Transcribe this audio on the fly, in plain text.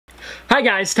Hi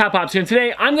guys, Top Pops here, and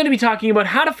today I'm going to be talking about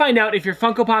how to find out if your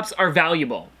Funko Pops are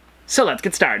valuable. So let's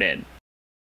get started.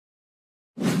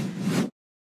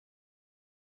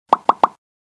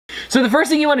 So the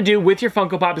first thing you want to do with your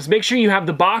Funko Pop is make sure you have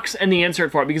the box and the insert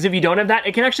for it, because if you don't have that,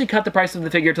 it can actually cut the price of the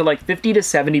figure to like 50 to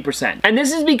 70%. And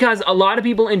this is because a lot of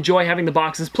people enjoy having the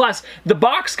boxes, plus the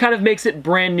box kind of makes it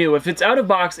brand new. If it's out of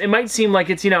box, it might seem like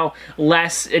it's,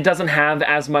 less, it doesn't have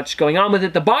as much going on with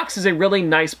it. The box is a really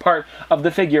nice part of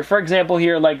the figure. For example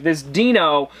here, like this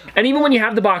Dino, and even when you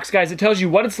have the box, guys, it tells you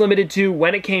what it's limited to,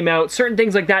 when it came out, certain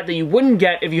things like that that you wouldn't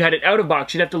get if you had it out of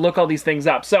box. You'd have to look all these things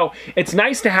up. So it's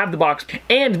nice to have the box.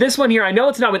 And this one here, I know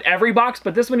it's not with every box,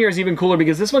 but this one here is even cooler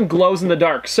because this one glows in the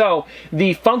dark. So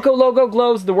the Funko logo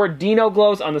glows, the word Dino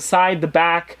glows on the side, the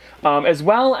back, as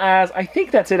well as, I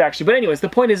think that's it actually. But anyways, the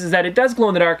point is that it does glow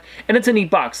in the dark and it's a neat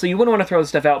box. So you wouldn't want to throw this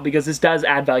stuff out because this does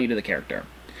add value to the character.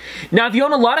 Now, if you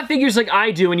own a lot of figures like I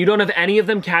do and you don't have any of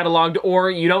them cataloged or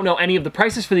you don't know any of the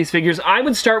prices for these figures, I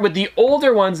would start with the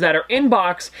older ones that are in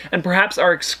box and perhaps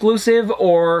are exclusive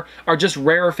or are just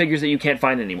rarer figures that you can't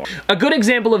find anymore. A good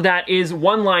example of that is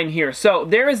one line here. So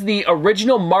there is the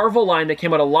original Marvel line that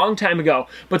came out a long time ago,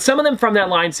 but some of them from that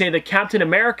line say that Captain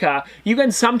America, you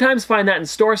can sometimes find that in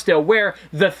stores still, where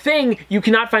the Thing, you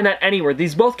cannot find that anywhere.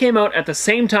 These both came out at the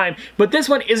same time, but this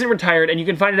one isn't retired and you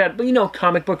can find it at,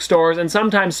 comic book stores and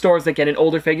sometimes stores that get in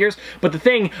older figures, but the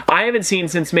Thing I haven't seen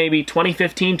since maybe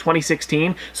 2015,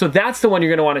 2016, so that's the one you're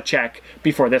going to want to check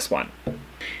before this one.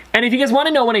 And if you guys want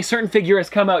to know when a certain figure has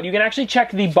come out, you can actually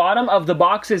check the bottom of the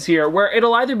boxes here, where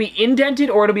it'll either be indented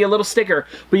or it'll be a little sticker.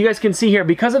 But you guys can see here,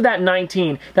 because of that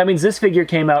 19, that means this figure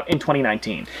came out in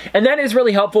 2019. And that is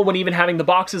really helpful when even having the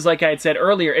boxes, like I had said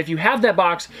earlier. If you have that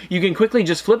box, you can quickly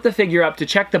just flip the figure up to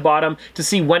check the bottom to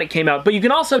see when it came out. But you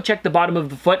can also check the bottom of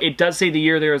the foot. It does say the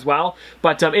year there as well,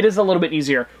 but it is a little bit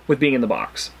easier with being in the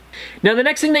box. Now, the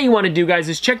next thing that you want to do, guys,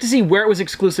 is check to see where it was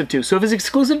exclusive to. So if it's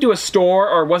exclusive to a store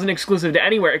or wasn't exclusive to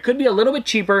anywhere, it could be a little bit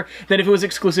cheaper than if it was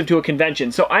exclusive to a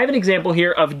convention. So I have an example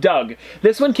here of Doug.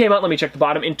 This one came out, let me check the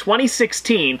bottom, in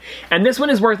 2016, and this one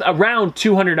is worth around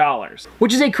 $200,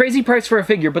 which is a crazy price for a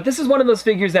figure, but this is one of those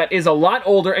figures that is a lot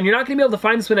older, and you're not going to be able to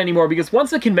find this one anymore because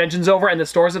once the convention's over and the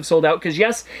stores have sold out, because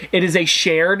yes, it is a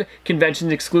shared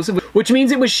convention exclusive, which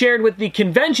means it was shared with the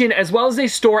convention as well as a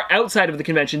store outside of the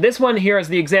convention. This one here, as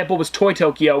the example, was Toy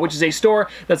Tokyo, which is a store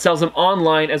that sells them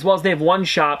online, as well as they have one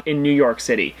shop in New York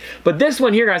City. But this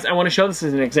one here, guys, I want to show this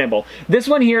as an example. This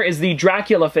one here is the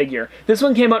Dracula figure. This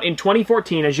one came out in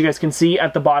 2014, as you guys can see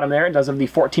at the bottom there. It does have the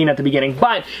 14 at the beginning,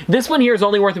 but this one here is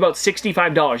only worth about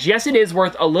 $65. Yes, it is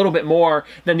worth a little bit more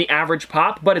than the average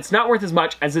pop, but it's not worth as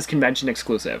much as this convention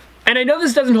exclusive. And I know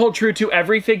this doesn't hold true to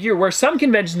every figure, where some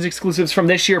conventions exclusives from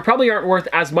this year probably aren't worth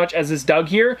as much as this Doug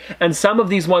here, and some of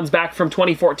these ones back from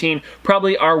 2014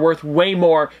 probably are worth way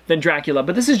more than Dracula,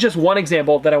 but this is just one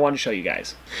example that I want to show you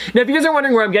guys. Now, if you guys are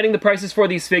wondering where I'm getting the prices for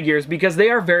these figures, because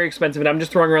they are very expensive, and I'm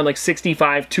just throwing around like $65,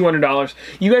 $200,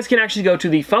 you guys can actually go to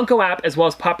the Funko app as well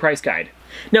as Pop Price Guide.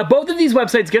 Now, both of these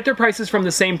websites get their prices from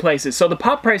the same places. So the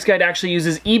Pop Price Guide actually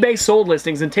uses eBay sold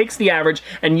listings and takes the average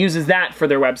and uses that for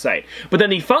their website. But then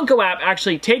the Funko app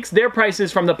actually takes their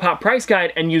prices from the Pop Price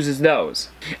Guide and uses those.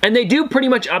 And they do pretty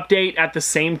much update at the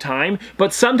same time,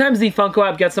 but sometimes the Funko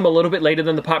app gets them a little bit later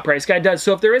than the Pop Price Guide does.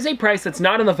 So if there is a price that's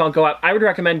not in the Funko app, I would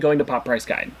recommend going to Pop Price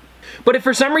Guide. But if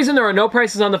for some reason there are no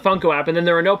prices on the Funko app and then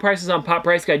there are no prices on Pop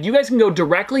Price Guide, you guys can go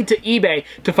directly to eBay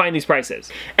to find these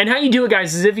prices. And how you do it,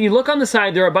 guys, is if you look on the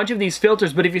side, there are a bunch of these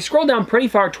filters, but if you scroll down pretty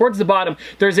far towards the bottom,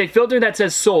 there's a filter that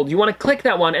says sold. You want to click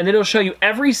that one and then it'll show you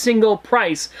every single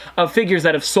price of figures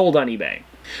that have sold on eBay.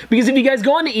 Because if you guys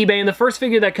go onto eBay and the first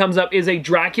figure that comes up is a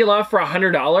Dracula for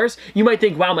 $100, you might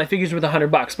think, wow, my figure's worth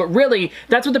 $100. But really,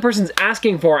 that's what the person's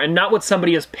asking for and not what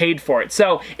somebody has paid for it.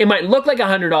 So it might look like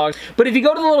 $100, but if you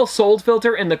go to the little sold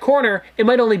filter in the corner, it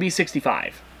might only be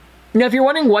 $65. Now, if you're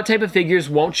wondering what type of figures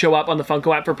won't show up on the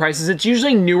Funko app for prices, it's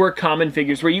usually newer common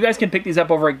figures where you guys can pick these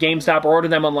up over at GameStop or order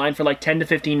them online for like $10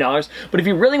 to $15. But if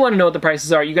you really want to know what the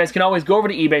prices are, you guys can always go over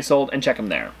to eBay Sold and check them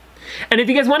there. And if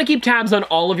you guys want to keep tabs on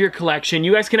all of your collection,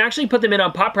 you guys can actually put them in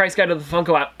on Pop Price Guide or the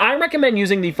Funko app. I recommend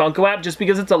using the Funko app just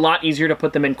because it's a lot easier to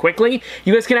put them in quickly.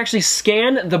 You guys can actually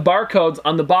scan the barcodes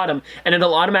on the bottom and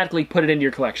it'll automatically put it into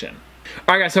your collection.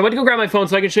 Alright guys, so I went to go grab my phone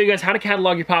so I can show you guys how to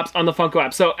catalog your Pops on the Funko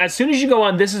app. So as soon as you go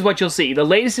on, this is what you'll see. The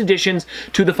latest additions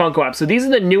to the Funko app. So these are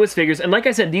the newest figures, and like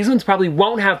I said, these ones probably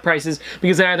won't have prices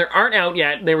because they either aren't out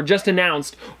yet, they were just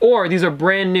announced, or these are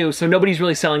brand new, so nobody's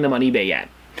really selling them on eBay yet.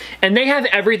 And they have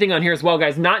everything on here as well,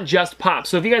 guys, not just Pops.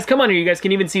 So if you guys come on here, you guys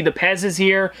can even see the Pez's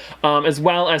here, as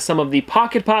well as some of the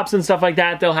Pocket Pops and stuff like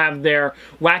that. They'll have their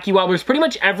Wacky Wobblers, pretty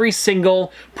much every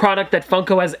single product that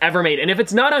Funko has ever made. And if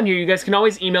it's not on here, you guys can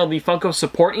always email the Funko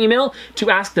support email to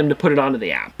ask them to put it onto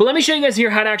the app. But let me show you guys here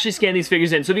how to actually scan these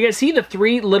figures in. So if you guys see the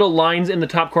 3 little lines in the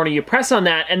top corner, you press on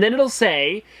that, and then it'll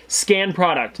say scan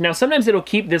product. Now, sometimes it'll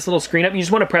keep this little screen up. You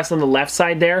just want to press on the left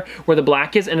side there where the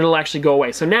black is, and it'll actually go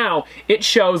away. So now it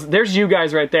shows, there's you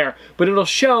guys right there, but it'll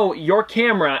show your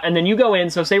camera, and then you go in.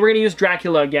 So say we're going to use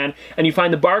Dracula again, and you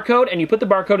find the barcode, and you put the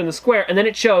barcode in the square, and then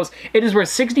it shows it is worth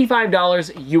 $65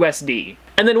 USD.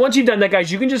 And then once you've done that,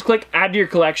 guys, you can just click add to your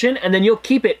collection, and then you'll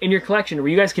keep it in your collection where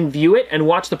you guys can view it and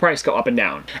watch the price go up and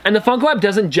down. And the Funko app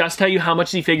doesn't just tell you how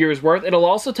much the figure is worth, it'll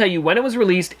also tell you when it was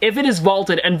released, if it is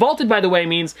vaulted, and vaulted, by the way,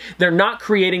 means they're not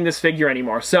creating this figure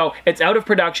anymore. So it's out of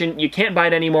production, you can't buy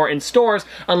it anymore in stores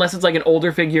unless it's like an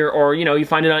older figure or, you know, you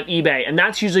find it on eBay, and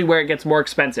that's usually where it gets more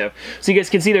expensive. So you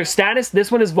guys can see their status,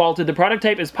 this one is vaulted, the product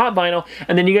type is Pop Vinyl,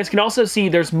 and then you guys can also see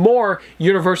there's more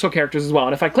Universal characters as well.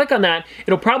 And if I click on that,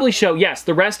 it'll probably show, yes,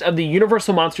 the rest of the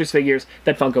Universal Monsters figures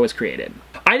that Funko has created.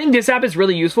 I think this app is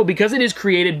really useful because it is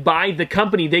created by the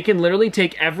company. They can literally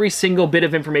take every single bit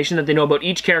of information that they know about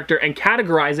each character and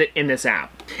categorize it in this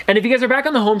app. And if you guys are back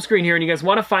on the home screen here and you guys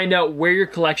want to find out where your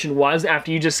collection was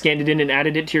after you just scanned it in and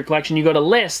added it to your collection, you go to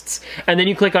lists and then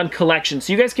you click on collection.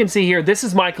 So you guys can see here, this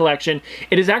is my collection.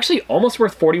 It is actually almost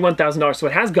worth $41,000, so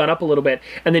it has gone up a little bit.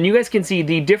 And then you guys can see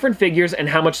the different figures and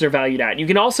how much they're valued at. You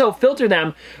can also filter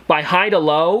them by high to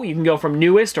low. You can go from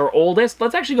newest or oldest.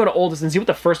 Let's actually go to oldest and see what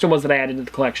the first one was that I added to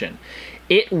the collection.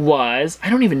 It was, I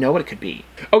don't even know what it could be.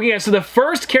 Okay, guys, so the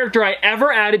first character I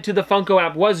ever added to the Funko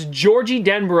app was Georgie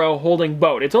Denborough holding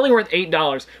Boat. It's only worth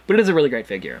 $8, but it is a really great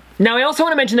figure. Now, I also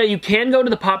want to mention that you can go to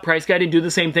the Pop Price Guide and do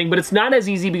the same thing, but it's not as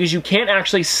easy because you can't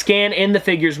actually scan in the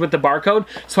figures with the barcode.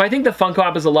 So I think the Funko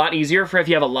app is a lot easier for if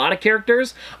you have a lot of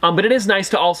characters, but it is nice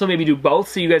to also maybe do both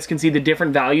so you guys can see the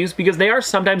different values because they are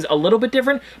sometimes a little bit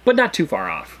different, but not too far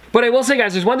off. But I will say,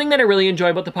 guys, there's one thing that I really enjoy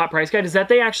about the Pop Price Guide is that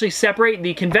they actually separate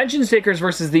the convention stickers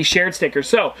versus the shared stickers.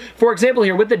 So, for example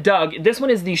here with the Doug, this one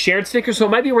is the shared sticker, so it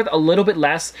might be worth a little bit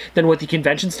less than what the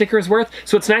convention sticker is worth.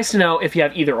 So it's nice to know if you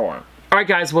have either or. Alright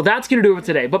guys, well that's going to do it for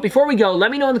today. But before we go,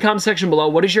 let me know in the comment section below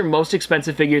what is your most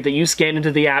expensive figure that you scanned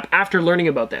into the app after learning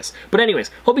about this. But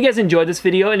anyways, hope you guys enjoyed this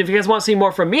video, and if you guys want to see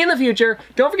more from me in the future,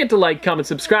 don't forget to like, comment,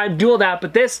 subscribe, do all that.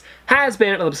 But this has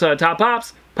been another episode of Top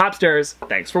Pops. Popsters,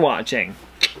 thanks for watching.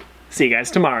 See you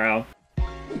guys tomorrow.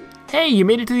 Hey, you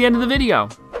made it to the end of the video.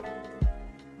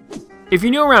 If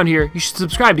you're new around here, you should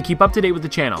subscribe to keep up to date with the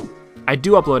channel. I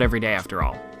do upload every day after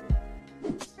all.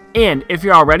 And if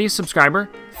you're already a subscriber,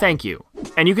 thank you.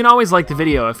 And you can always like the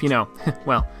video if you know,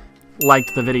 well,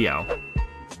 liked the video.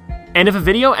 And if a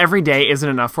video every day isn't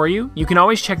enough for you, you can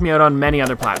always check me out on many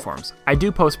other platforms. I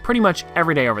do post pretty much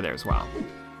every day over there as well.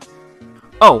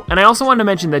 Oh, and I also wanted to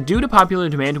mention that due to popular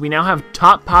demand, we now have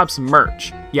Top Pops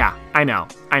merch. Yeah, I know.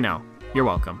 You're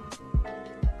welcome.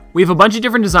 We have a bunch of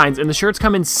different designs, and the shirts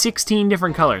come in 16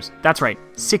 different colors. That's right,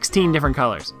 16 different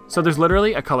colors. So there's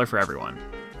literally a color for everyone.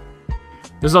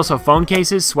 There's also phone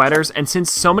cases, sweaters, and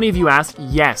since so many of you asked,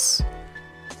 yes,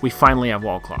 we finally have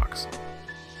wall clocks.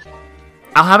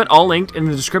 I'll have it all linked in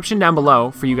the description down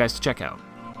below for you guys to check out.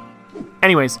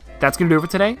 Anyways, that's going to do it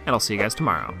for today, and I'll see you guys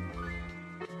tomorrow.